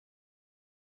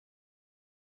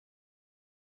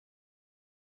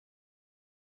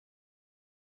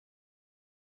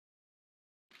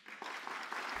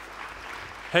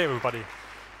Hey everybody.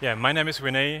 Yeah, my name is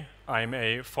Rene. I'm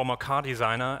a former car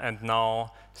designer and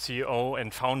now CEO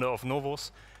and founder of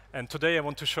Novus. And today I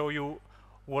want to show you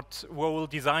what role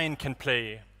design can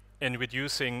play in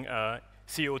reducing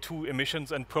CO2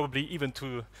 emissions and probably even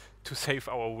to save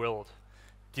our world.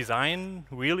 Design,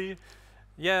 really?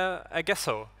 Yeah, I guess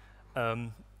so.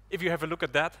 If you have a look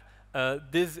at that,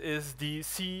 this is the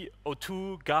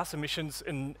CO2 gas emissions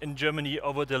in Germany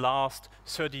over the last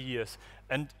 30 years.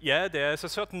 And yeah, there is a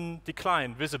certain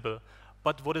decline visible.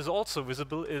 But what is also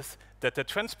visible is that the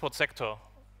transport sector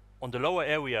on the lower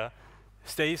area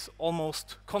stays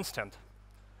almost constant.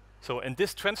 So, and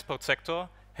this transport sector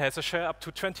has a share up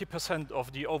to 20%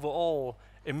 of the overall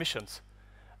emissions.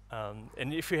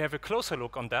 And if you have a closer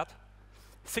look on that,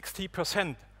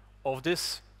 60% of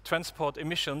this transport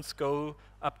emissions go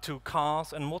up to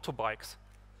cars and motorbikes.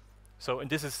 So,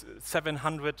 and this is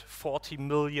 740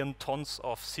 million tons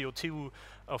of CO2,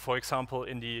 for example,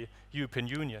 in the European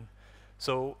Union.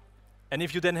 So, and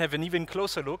if you then have an even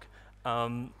closer look,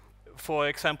 for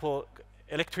example,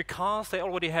 electric cars, they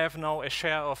already have now a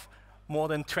share of more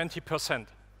than 20%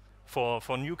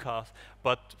 for new cars.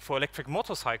 But for electric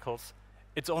motorcycles,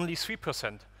 it's only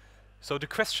 3%. So the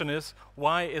question is,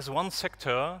 why is one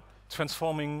sector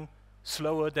transforming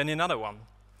slower than another one?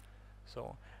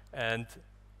 So, and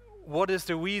what is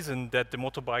the reason that the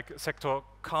motorbike sector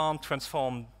can't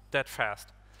transform that fast?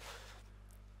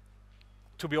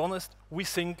 To be honest, we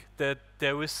think that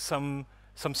there is some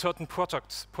certain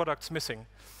products missing.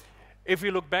 If we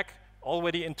look back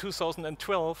already in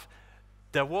 2012,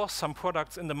 there was some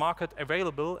products in the market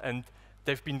available and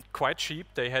they've been quite cheap,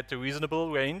 they had a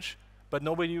reasonable range, but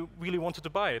nobody really wanted to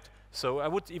buy it. So I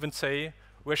would even say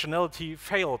rationality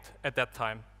failed at that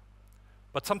time.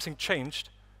 But something changed.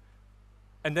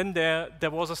 And then there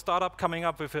was a startup coming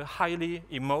up with a highly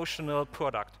emotional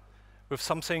product, with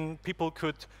something people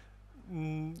could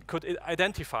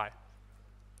identify.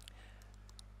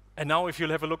 And now if you'll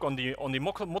have a look on the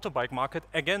motorbike market,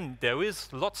 again, there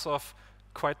is lots of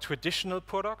quite traditional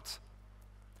products,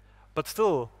 but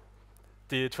still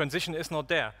the transition is not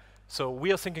there. So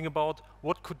we are thinking about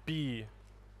what could be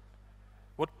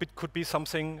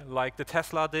something like the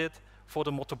Tesla did for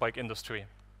the motorbike industry.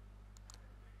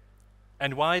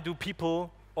 And why do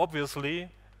people obviously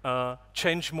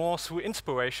change more through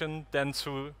inspiration than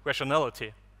through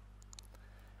rationality?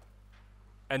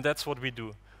 And that's what we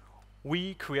do.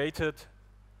 We created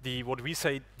what we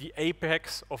say, the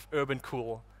apex of urban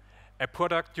cool. A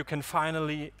product you can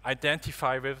finally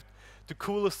identify with, the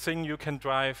coolest thing you can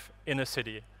drive in a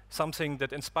city. Something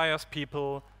that inspires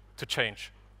people to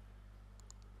change.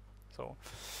 So,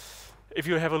 if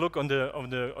you have a look on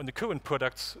the current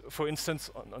products, for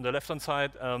instance, on the left-hand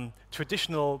side,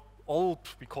 traditional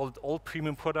we call it old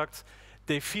premium products,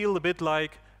 they feel a bit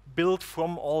like built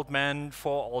from old men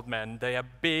for old men. They are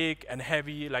big and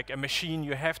heavy, like a machine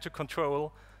you have to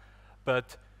control.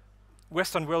 But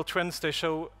Western world trends, they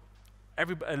show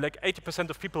like 80%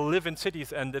 of people live in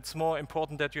cities, and it's more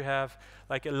important that you have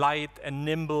like a light and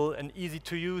nimble and easy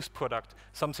to use product,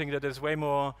 something that is way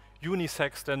more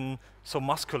unisex than so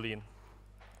masculine.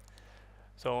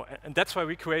 So, and that's why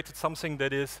we created something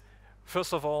that is,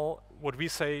 first of all, what we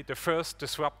say, the first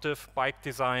disruptive bike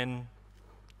design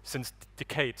since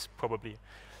decades, probably.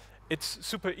 It's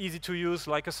super easy to use,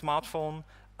 like a smartphone.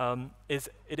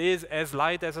 It is as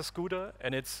light as a scooter,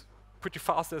 and it's pretty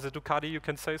fast as a Ducati, you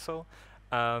can say so.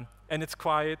 And it's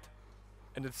quiet,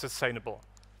 and it's sustainable.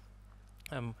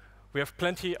 We have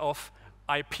plenty of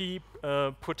IP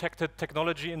protected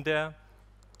technology in there.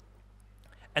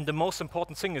 And the most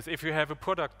important thing is if you have a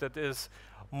product that is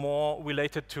more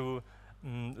related to,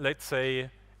 let's say,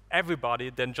 everybody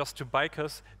than just to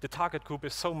bikers, the target group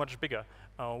is so much bigger.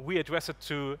 We address it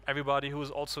to everybody who is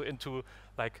also into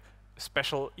like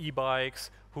special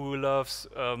e-bikes, who loves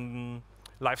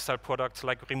lifestyle products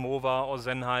like Remova or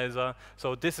Sennheiser.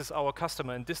 So this is our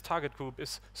customer, and this target group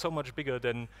is so much bigger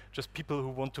than just people who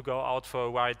want to go out for a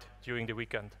ride during the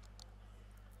weekend.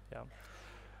 Yeah.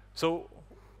 So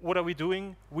what are we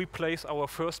doing? We place our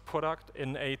first product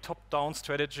in a top-down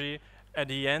strategy at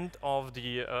the end of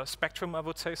the spectrum, I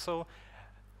would say so.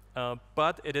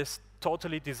 But it is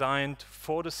totally designed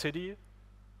for the city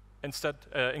instead,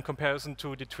 in comparison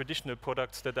to the traditional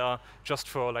products that are just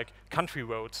for like country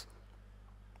roads.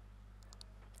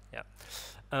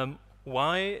 Yeah.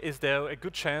 Why is there a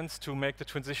good chance to make the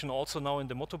transition also now in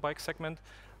the motorbike segment?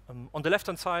 On the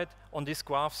left-hand side, on these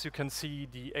graphs, you can see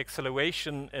the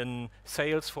acceleration in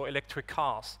sales for electric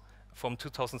cars from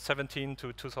 2017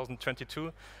 to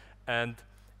 2022. And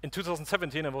in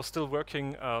 2017, I was still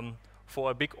working for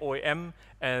a big OEM,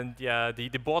 and yeah, the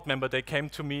board member, they came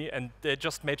to me and they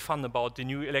just made fun about the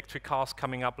new electric cars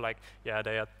coming up, like, yeah,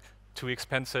 they are too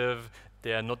expensive,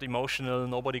 they are not emotional,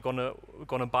 nobody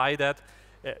gonna buy that.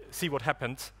 See what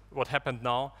happened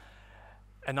now.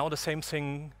 And now the same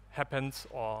thing happens,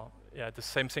 or yeah, the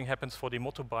same thing happens for the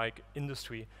motorbike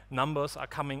industry. Numbers are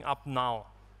coming up now.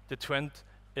 The trend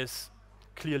is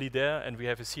clearly there, and we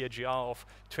have a CAGR of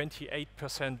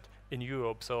 28% in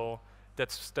Europe. So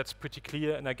that's pretty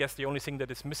clear. And I guess the only thing that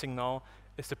is missing now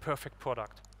is the perfect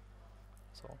product.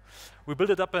 So we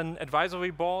built up an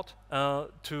advisory board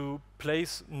to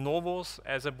place Novus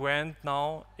as a brand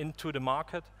now into the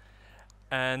market,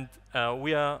 and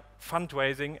we are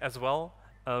fundraising as well.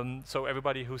 So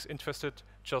everybody who's interested,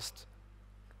 just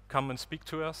come and speak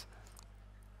to us.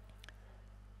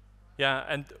 Yeah,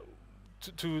 and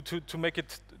to make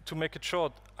it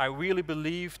short, I really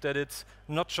believe that it's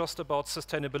not just about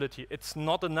sustainability. It's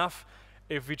not enough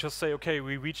if we just say, okay,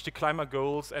 we reached the climate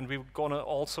goals and we're gonna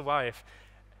all survive.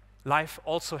 Life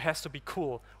also has to be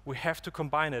cool. We have to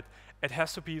combine it. It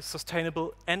has to be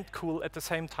sustainable and cool at the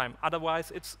same time.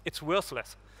 Otherwise, it's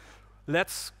worthless.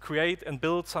 Let's create and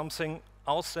build something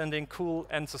outstanding, cool,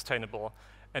 and sustainable.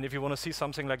 And if you want to see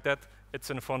something like that, it's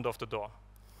in front of the door.